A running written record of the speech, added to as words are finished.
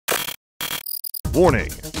Warning,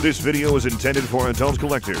 this video is intended for adult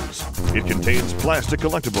collectors. It contains plastic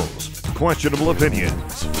collectibles, questionable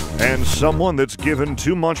opinions, and someone that's given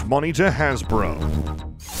too much money to Hasbro.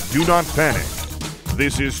 Do not panic.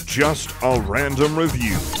 This is just a random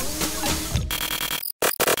review.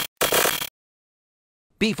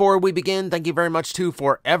 Before we begin, thank you very much to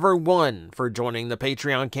Forever One for joining the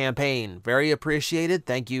Patreon campaign. Very appreciated.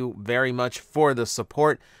 Thank you very much for the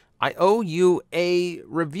support. I owe you a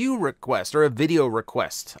review request, or a video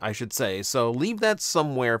request, I should say. So leave that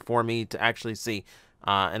somewhere for me to actually see,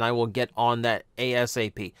 and I will get on that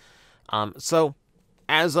ASAP. So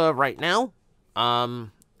as of right now,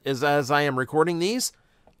 as I am recording these,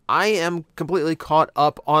 I am completely caught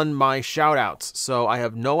up on my shoutouts, so I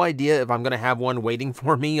have no idea if I'm going to have one waiting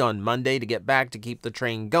for me on Monday to get back to keep the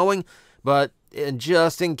train going, but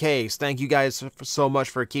just in case, thank you guys so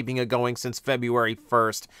much for keeping it going since February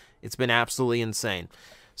 1st. It's been absolutely insane.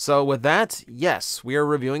 So with that, yes, we are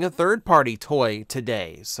reviewing a third-party toy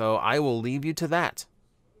today, so I will leave you to that.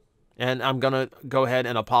 And I'm going to go ahead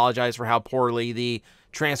and apologize for how poorly the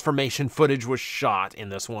transformation footage was shot in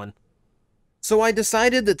this one. So I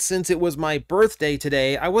decided that since it was my birthday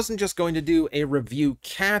today, I wasn't just going to do a review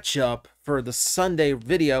catch-up for the Sunday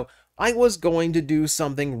video. I was going to do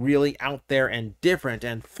something really out there and different,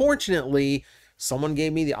 and fortunately, someone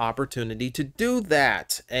gave me the opportunity to do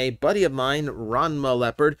that. A buddy of mine, Ranma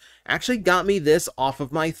Leopard, actually got me this off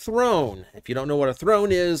of my throne. If you don't know what a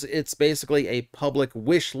throne is, it's basically a public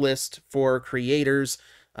wish list for creators,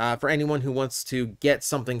 for anyone who wants to get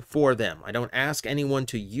something for them. I don't ask anyone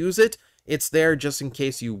to use it. It's there just in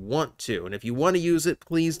case you want to. And if you want to use it,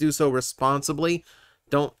 please do so responsibly.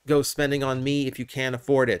 Don't go spending on me if you can't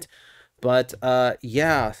afford it. But,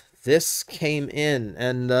 yeah, this came in,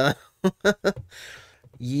 and,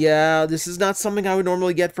 yeah, this is not something I would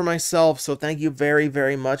normally get for myself, so thank you very,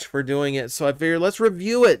 very much for doing it. So I figured, let's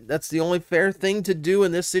review it. That's the only fair thing to do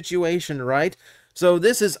in this situation, right? So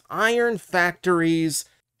this is Iron Factory's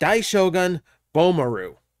Daishogun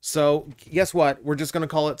Boohmaru. So guess what? We're just going to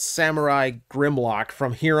call it Samurai Grimlock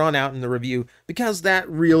from here on out in the review, because that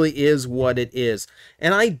really is what it is.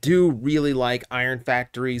 And I do really like Iron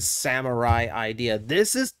Factory's samurai idea.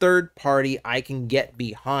 This is third party I can get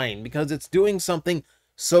behind because it's doing something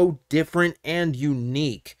so different and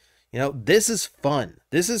unique. You know, this is fun.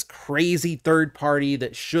 This is crazy third party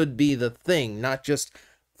that should be the thing, not just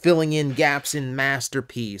filling in gaps in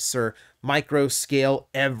Masterpiece or micro scale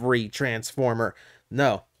every Transformer.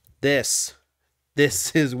 No. This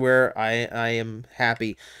is where I am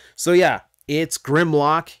happy. So yeah, it's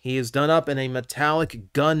Grimlock. He is done up in a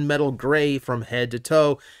metallic gunmetal gray from head to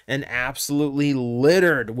toe and absolutely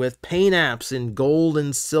littered with paint apps in gold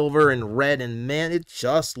and silver and red, and man, it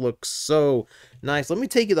just looks so nice. Let me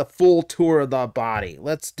take you the full tour of the body.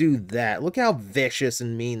 Let's do that. Look how vicious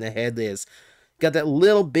and mean the head is. Got that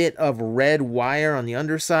little bit of red wire on the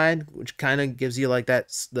underside, which kind of gives you like that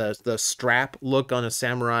the strap look on a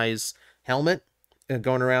samurai's helmet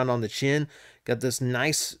going around on the chin. Got this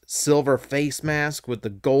nice silver face mask with the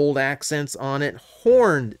gold accents on it.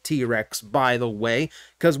 Horned T-Rex, by the way,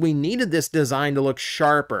 because we needed this design to look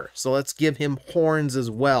sharper. So let's give him horns as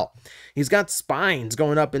well. He's got spines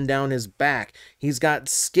going up and down his back. He's got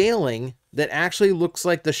scaling that actually looks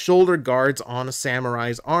like the shoulder guards on a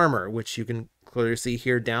samurai's armor, which you can clearly see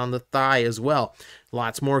here down the thigh as well.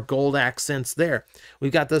 Lots more gold accents there. We've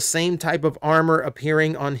got the same type of armor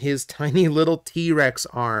appearing on his tiny little T-Rex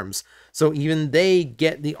arms. So even they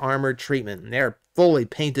get the armor treatment. And they're fully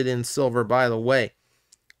painted in silver, by the way.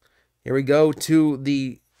 Here we go to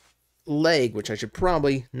the leg, which I should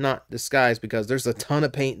probably not disguise because there's a ton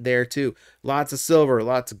of paint there too. Lots of silver,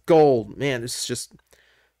 lots of gold. Man, it's just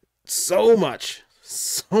so much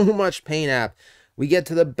paint app. We get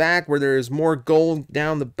to the back where there is more gold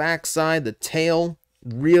down the backside. The tail,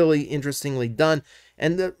 really interestingly done.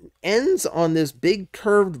 And the ends on this big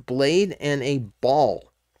curved blade and a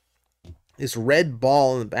ball. This red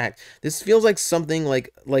ball in the back. This feels like something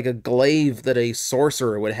like a glaive that a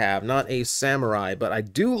sorcerer would have, not a samurai. But I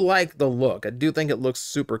do like the look. I do think it looks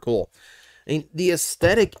super cool. I mean, the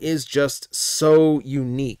aesthetic is just so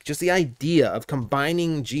unique. Just the idea of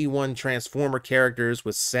combining G1 Transformer characters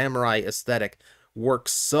with samurai aesthetic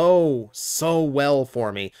works so well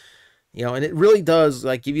for me, you know, and it really does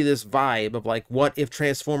like give you this vibe of like what if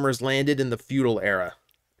Transformers landed in the feudal era,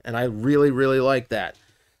 and I really like that.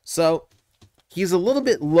 So he's a little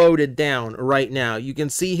bit loaded down right now. You can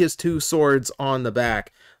see his two swords on the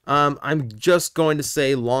back. I'm just going to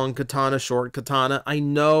say long katana, short katana. I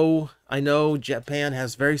know Japan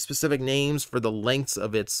has very specific names for the lengths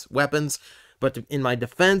of its weapons, but in my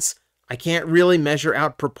defense, I can't really measure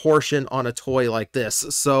out proportion on a toy like this,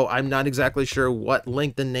 so I'm not exactly sure what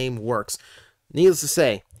length and name works. Needless to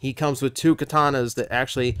say, he comes with 2 katanas that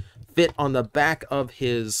actually fit on the back of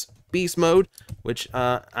his beast mode, which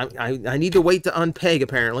I need to wait to unpeg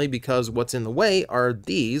apparently, because what's in the way are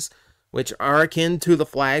these, which are akin to the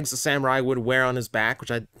flags the samurai would wear on his back,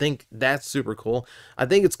 which I think that's super cool. I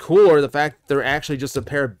think it's cooler the fact that they're actually just a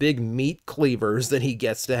pair of big meat cleavers that he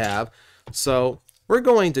gets to have. So we're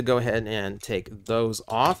going to go ahead and take those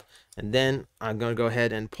off, and then I'm going to go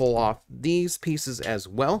ahead and pull off these pieces as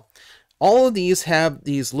well. All of these have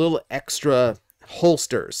these little extra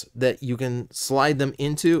holsters that you can slide them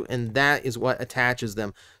into, and that is what attaches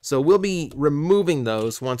them. So we'll be removing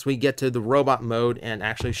those once we get to the robot mode and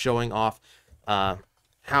actually showing off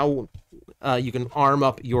how you can arm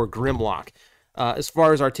up your Grimlock. As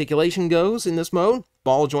far as articulation goes in this mode,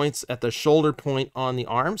 ball joints at the shoulder point on the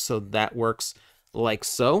arm, so that works like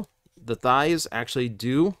so. The thighs actually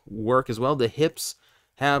do work as well. The hips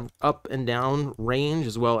have up and down range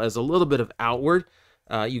as well as a little bit of outward.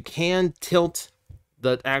 You can tilt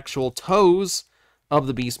the actual toes of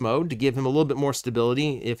the beast mode to give him a little bit more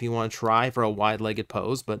stability if you want to try for a wide-legged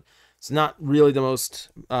pose, but it's not really the most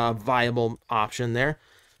viable option there.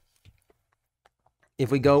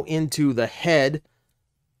 If we go into the head,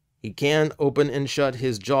 he can open and shut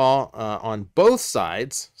his jaw on both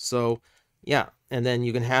sides, so yeah, and then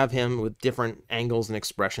you can have him with different angles and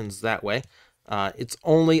expressions that way. It's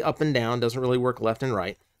only up and down, doesn't really work left and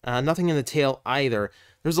right. Nothing in the tail either.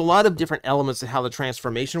 There's a lot of different elements to how the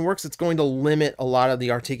transformation works. It's going to limit a lot of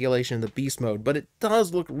the articulation in the beast mode, but it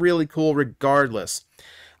does look really cool regardless.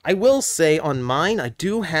 I will say on mine, I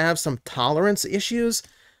do have some tolerance issues.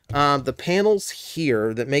 The panels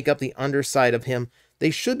here that make up the underside of him, they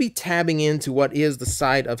should be tabbing into what is the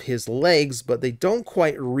side of his legs, but they don't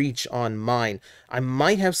quite reach on mine. I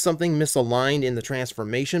might have something misaligned in the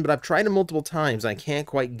transformation, but I've tried it multiple times. I can't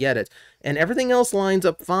quite get it. And everything else lines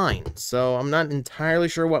up fine, so I'm not entirely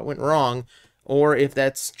sure what went wrong, or if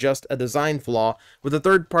that's just a design flaw. With a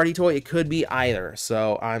third-party toy, it could be either,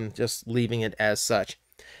 so I'm just leaving it as such.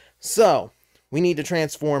 So we need to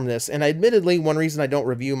transform this, and admittedly, one reason I don't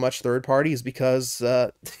review much third-party is because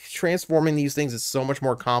transforming these things is so much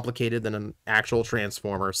more complicated than an actual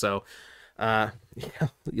transformer, so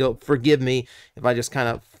you'll forgive me if I just kind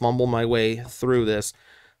of fumble my way through this.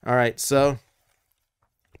 Alright, so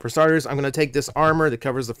for starters, I'm going to take this armor that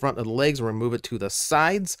covers the front of the legs and remove it to the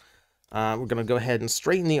sides. We're going to go ahead and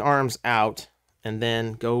straighten the arms out, and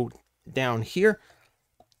then go down here.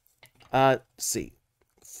 Let's see.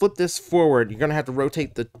 Flip this forward. You're going to have to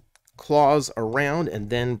rotate the claws around and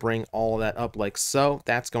then bring all of that up like so.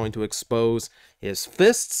 That's going to expose his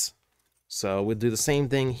fists. So we'll do the same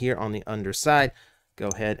thing here on the underside. Go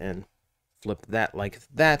ahead and flip that like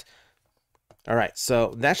that. Alright,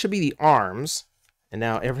 so that should be the arms. And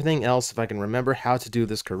now everything else, if I can remember how to do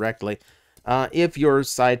this correctly. If your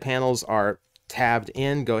side panels are tabbed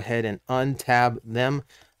in, go ahead and untab them.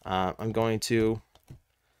 I'm going to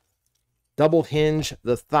double hinge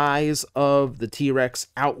the thighs of the T-Rex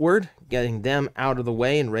outward, getting them out of the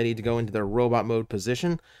way and ready to go into their robot mode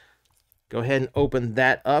position. Go ahead and open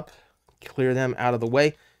that up, clear them out of the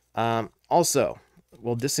way. Also,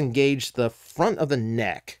 we'll disengage the front of the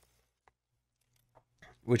neck,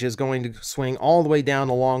 which is going to swing all the way down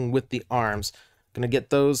along with the arms. Going to get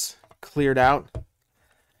those cleared out.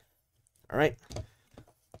 All right.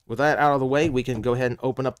 With that out of the way, we can go ahead and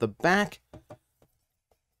open up the back.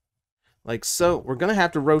 Like so. We're gonna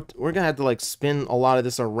have to like spin a lot of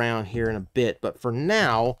this around here in a bit, but for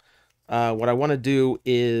now, what I want to do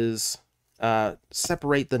is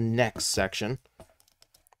separate the neck section.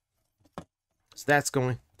 So that's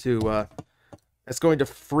going to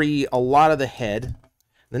free a lot of the head.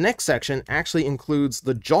 The neck section actually includes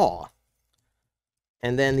the jaw,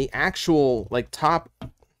 and then the actual like top.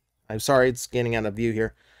 I'm sorry, it's getting out of view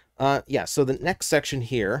here. Yeah, so the neck section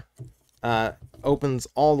here opens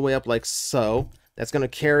all the way up like so. That's going to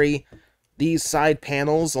carry these side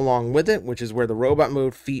panels along with it, which is where the robot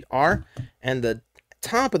mode feet are. And the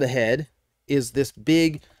top of the head is this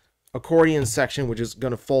big accordion section, which is going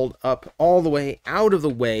to fold up all the way out of the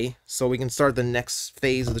way so we can start the next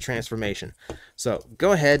phase of the transformation. So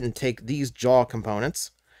go ahead and take these jaw components.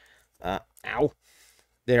 Ow.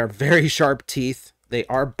 They are very sharp teeth. They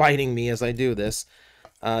are biting me as I do this.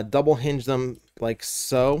 Double hinge them like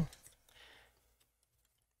so.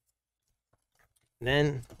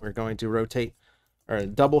 Then we're going to rotate or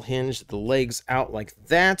double hinge the legs out like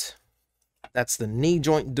that. That's the knee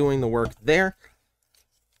joint doing the work there.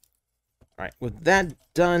 All right, with that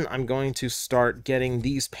done, I'm going to start getting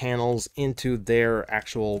these panels into their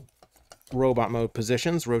actual robot mode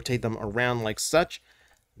positions, rotate them around like such.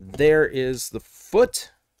 There is the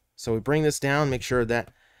foot. So we bring this down, make sure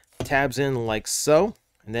that tabs in like so,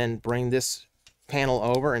 and then bring this panel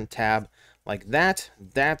over and tab like that.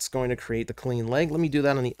 That's going to create the clean leg. Let me do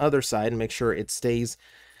that on the other side and make sure it stays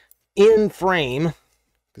in frame,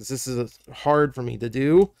 because this is hard for me to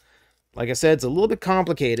do. Like I said, it's a little bit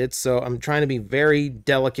complicated, so I'm trying to be very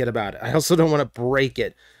delicate about it. I also don't want to break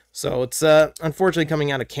it. So it's unfortunately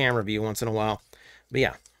coming out of camera view once in a while. But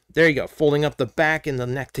yeah, there you go. Folding up the back and the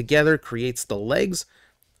neck together creates the legs.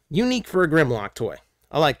 Unique for a Grimlock toy.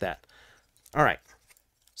 I like that. All right.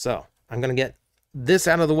 So I'm going to get this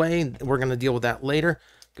out of the way. We're going to deal with that later.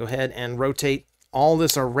 Go ahead and rotate all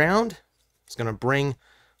this around. It's going to bring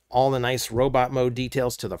all the nice robot mode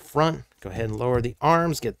details to the front. Go ahead and lower the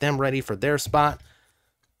arms, get them ready for their spot.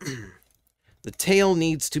 The tail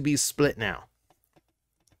needs to be split now.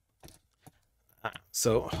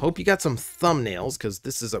 So hope you got some thumbnails, because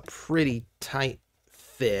this is a pretty tight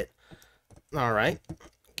fit. All right,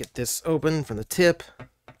 get this open from the tip.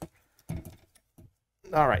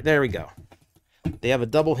 All right, there we go. They have a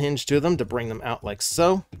double hinge to them to bring them out like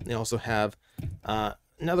so. They also have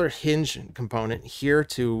another hinge component here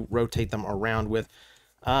to rotate them around with.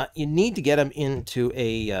 You need to get them into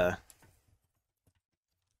a...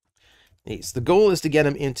 the goal is to get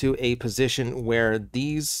them into a position where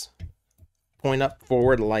these point up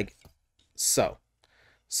forward like so.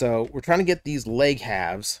 So we're trying to get these leg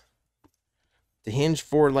halves to hinge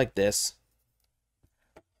forward like this.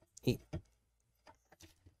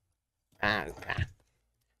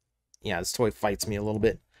 Yeah, this toy fights me a little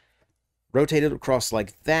bit. Rotate it across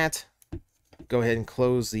like that. Go ahead and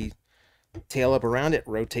close the tail up around it.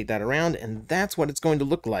 Rotate that around, and that's what it's going to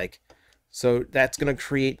look like. So that's going to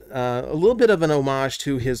create a little bit of an homage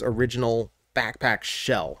to his original backpack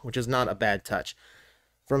shell, which is not a bad touch.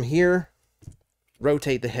 From here,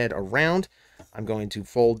 rotate the head around. I'm going to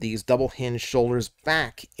fold these double hinge shoulders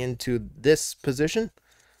back into this position.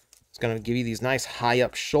 It's going to give you these nice high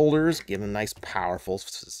up shoulders, give a nice powerful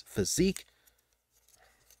physique.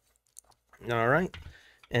 All right.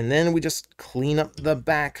 And then we just clean up the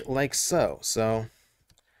back like so. So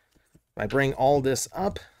if I bring all this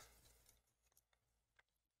up,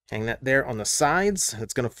 hang that there on the sides.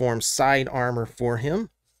 It's going to form side armor for him.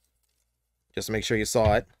 Just to make sure you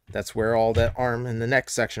saw it. That's where all that arm and the neck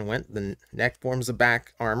section went. The neck forms the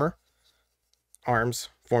back armor. Arms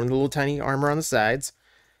form the little tiny armor on the sides.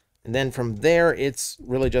 And then from there, it's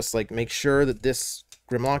really just like make sure that this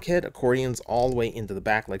Grimlock head accordions all the way into the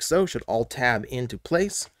back like so. Should all tab into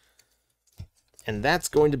place. And that's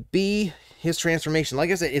going to be his transformation.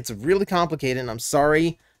 Like I said, it's really complicated, and I'm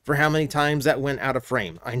sorry for how many times that went out of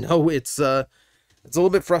frame. I know it's a little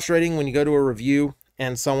bit frustrating when you go to a review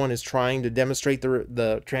and someone is trying to demonstrate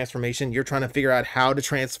the transformation. You're trying to figure out how to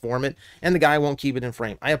transform it, and the guy won't keep it in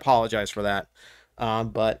frame. I apologize for that.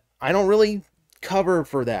 But I don't really cover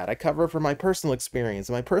for that. I cover for my personal experience.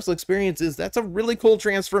 And my personal experience is that's a really cool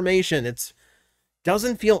transformation. It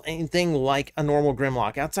doesn't feel anything like a normal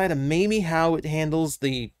Grimlock, outside of maybe how it handles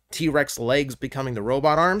the T-Rex legs becoming the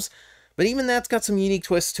robot arms. But even that's got some unique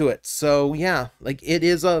twists to it. So yeah, like it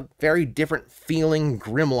is a very different feeling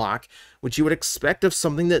Grimlock, which you would expect of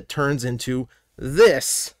something that turns into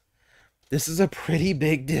this. This is a pretty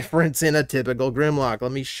big difference in a typical Grimlock.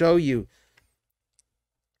 Let me show you.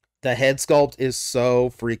 The head sculpt is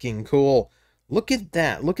so freaking cool. Look at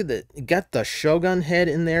that. Look at the, it got the Shogun head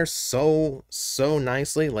in there so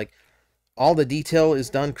nicely. Like all the detail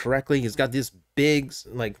is done correctly. He's got this big,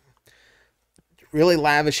 like, really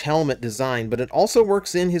lavish helmet design, but it also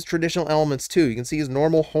works in his traditional elements too. You can see his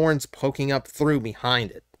normal horns poking up through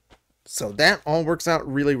behind it. So that all works out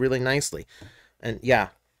really, really nicely. And yeah,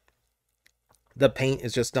 the paint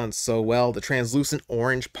is just done so well. The translucent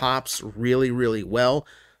orange pops really, really well.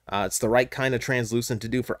 It's the right kind of translucent to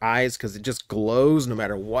do for eyes because it just glows no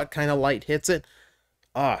matter what kind of light hits it.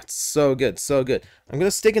 It's so good, so good. I'm going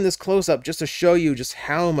to stick in this close-up just to show you just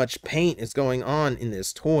how much paint is going on in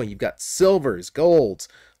this toy. You've got silvers, golds,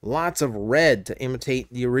 lots of red to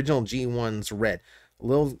imitate the original G1's red. A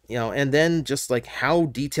little, you know, and then just like how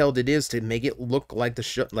detailed it is to make it look like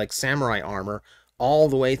like samurai armor all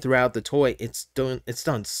the way throughout the toy. It's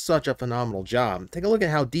done such a phenomenal job. Take a look at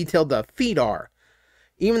how detailed the feet are.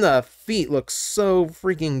 Even the feet look so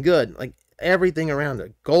freaking good. Like everything around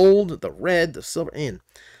it. Gold, the red, the silver, and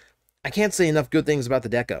I can't say enough good things about the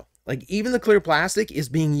deco. Like even the clear plastic is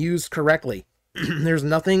being used correctly. There's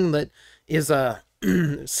nothing that is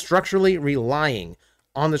structurally relying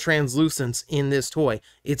on the translucence in this toy.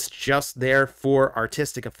 It's just there for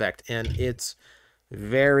artistic effect, and it's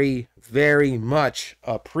Very, very much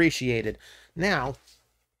appreciated. Now,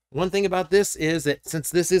 one thing about this is that since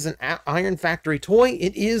this is an Iron Factory toy,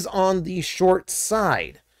 it is on the short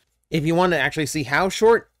side. If you want to actually see how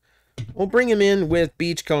short, we'll bring him in with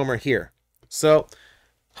Beachcomber here. So,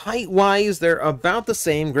 height-wise, they're about the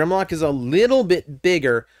same. Grimlock is a little bit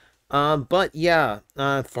bigger, but yeah,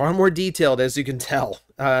 far more detailed, as you can tell.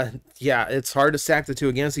 Yeah, it's hard to stack the two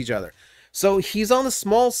against each other. So he's on the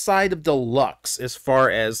small side of deluxe as far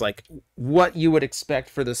as like what you would expect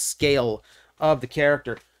for the scale of the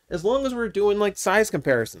character. As long as we're doing like size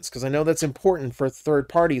comparisons, because I know that's important for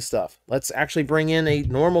third-party stuff. Let's actually bring in a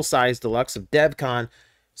normal size deluxe of DevCon.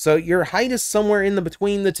 So your height is somewhere in the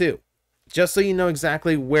between the two, just so you know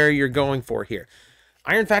exactly where you're going for here.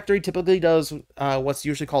 Iron Factory typically does what's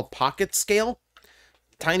usually called pocket scale.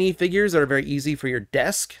 Tiny figures that are very easy for your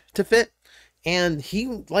desk to fit. And he,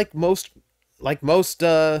 like most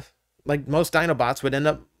Dinobots, would end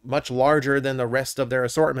up much larger than the rest of their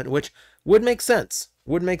assortment, which would make sense.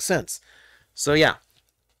 So yeah,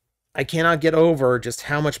 I cannot get over just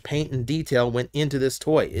how much paint and detail went into this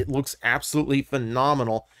toy. It looks absolutely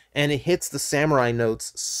phenomenal, and it hits the samurai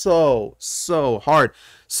notes so hard.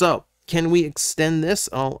 So, can we extend this?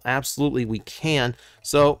 Oh, absolutely we can.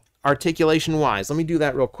 So, articulation-wise, let me do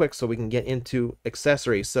that real quick so we can get into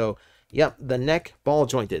accessories. So, yep, the neck ball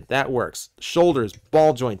jointed. That works. Shoulders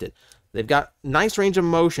ball jointed. They've got nice range of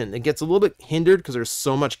motion. It gets a little bit hindered because there's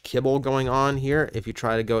so much kibble going on here if you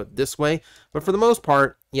try to go this way. But for the most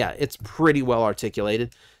part, yeah, it's pretty well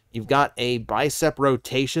articulated. You've got a bicep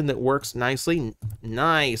rotation that works nicely.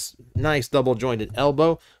 Nice double jointed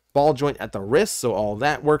elbow. Ball joint at the wrist, so all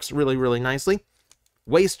that works really nicely.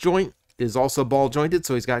 Waist joint is also ball jointed,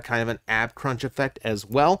 so he's got kind of an ab crunch effect as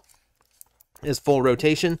well. His full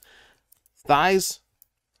rotation. Thighs,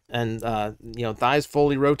 and thighs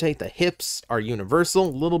fully rotate. The hips are universal.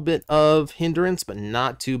 A little bit of hindrance, but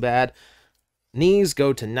not too bad. Knees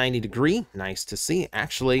go to 90 degree. Nice to see.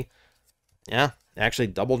 Actually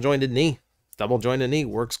double jointed knee. Double jointed knee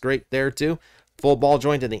works great there too. Full ball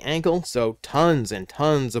joint at the ankle, so tons and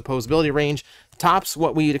tons of posability range. Tops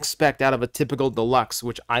what we'd expect out of a typical deluxe,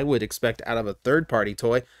 which I would expect out of a third-party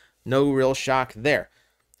toy. No real shock there.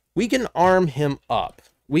 We can arm him up.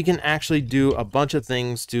 We can actually do a bunch of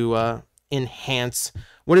things to enhance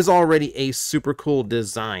what is already a super cool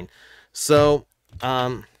design. So,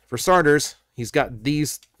 for starters, he's got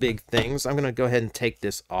these big things. I'm going to go ahead and take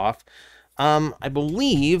this off. I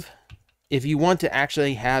believe if you want to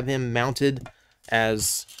actually have him mounted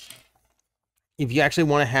as... If you actually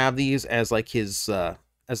want to have these as like his...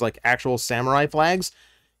 as like actual samurai flags,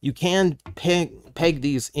 you can peg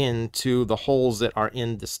these into the holes that are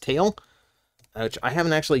in this tail, which I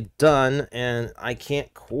haven't actually done, and I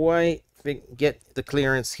can't quite get the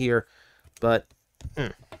clearance here, but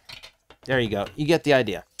there you go. You get the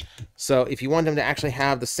idea. So if you want him to actually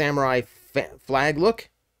have the samurai flag look,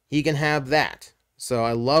 he can have that. So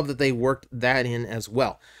I love that they worked that in as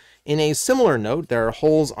well. In a similar note, there are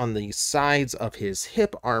holes on the sides of his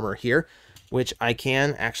hip armor here, which I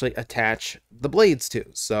can actually attach the blades to.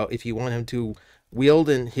 So if you want him to wield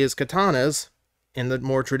in his katanas in the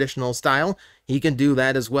more traditional style, he can do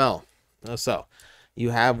that as well. So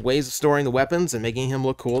you have ways of storing the weapons and making him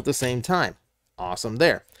look cool at the same time. Awesome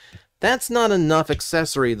there. That's not enough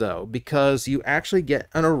accessory though, because you actually get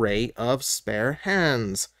an array of spare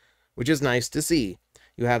hands, which is nice to see.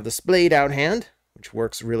 You have the splayed out hand, which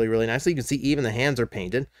works really nicely. You can see even the hands are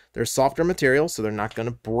painted. They're softer material, so they're not going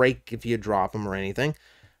to break if you drop them or anything.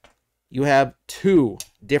 You have two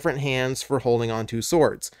different hands for holding onto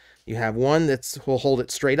swords. You have one that will hold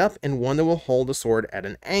it straight up and one that will hold the sword at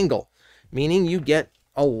an angle, meaning you get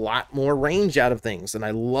a lot more range out of things, and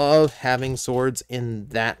I love having swords in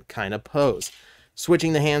that kind of pose.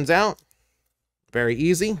 Switching the hands out, very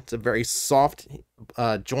easy. It's a very soft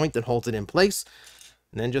joint that holds it in place,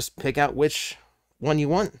 and then just pick out which one you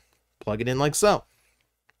want, plug it in like so.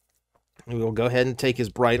 We will go ahead and take his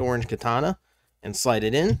bright orange katana and slide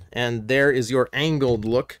it in, and there is your angled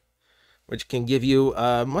look, which can give you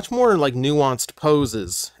much more like nuanced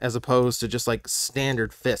poses as opposed to just like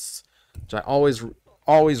standard fists, which I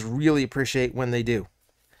always really appreciate when they do.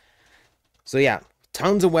 So yeah,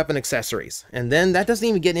 tons of weapon accessories, and then that doesn't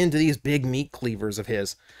even get into these big meat cleavers of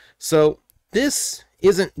his. So this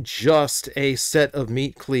isn't just a set of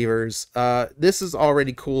meat cleavers. This is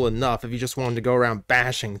already cool enough if you just wanted to go around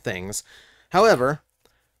bashing things. However,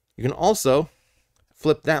 you can also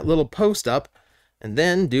flip that little post up and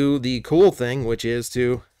then do the cool thing, which is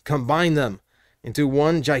to combine them into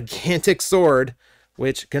one gigantic sword,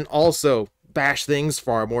 which can also bash things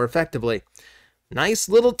far more effectively. Nice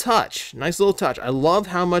little touch. Nice little touch. I love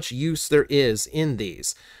how much use there is in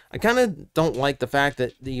these. I kind of don't like the fact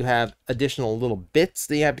that you have additional little bits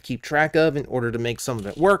that you have to keep track of in order to make some of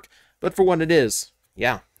it work. But for what it is,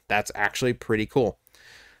 yeah, that's actually pretty cool.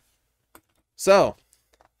 So,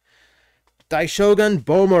 Daishogun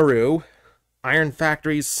Boohmaru, Iron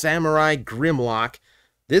Factory's Samurai Grimlock.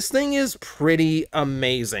 This thing is pretty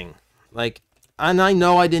amazing. Like, and I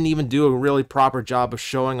know I didn't even do a really proper job of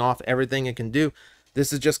showing off everything it can do.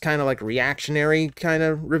 This is just kind of like reactionary kind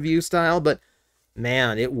of review style, but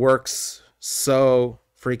man, it works so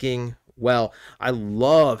freaking well. I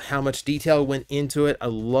love how much detail went into it. I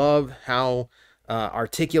love how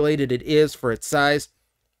articulated it is for its size.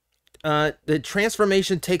 The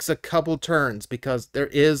transformation takes a couple turns because there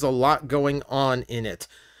is a lot going on in it.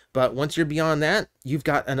 But once you're beyond that, you've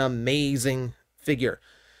got an amazing figure.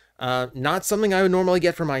 Not something I would normally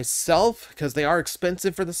get for myself because they are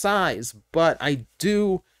expensive for the size, but I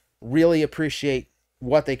do really appreciate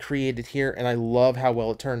what they created here, and I love how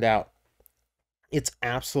well it turned out. It's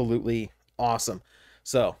absolutely awesome.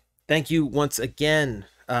 So thank you once again,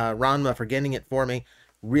 Ranma, for getting it for me.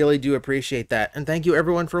 Really do appreciate that. And thank you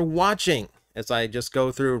everyone for watching as I just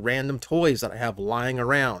go through random toys that I have lying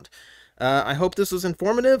around. I hope this was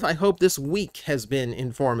informative. I hope this week has been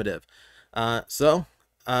informative. I'll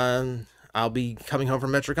be coming home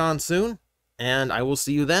from Metricon soon, and I will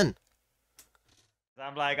see you then.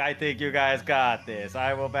 I'm like, I think you guys got this.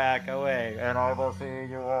 I will back away, and I will see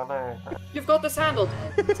you all later. You've got this handled.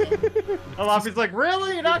 Alafi's like,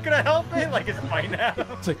 really? You're not gonna help me? Like, it's fine now.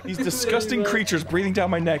 It's like these disgusting creatures breathing down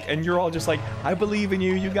my neck, and you're all just like, I believe in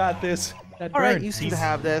you. You got this. That All right, burn. you seem to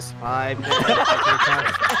have this. 5 minutes.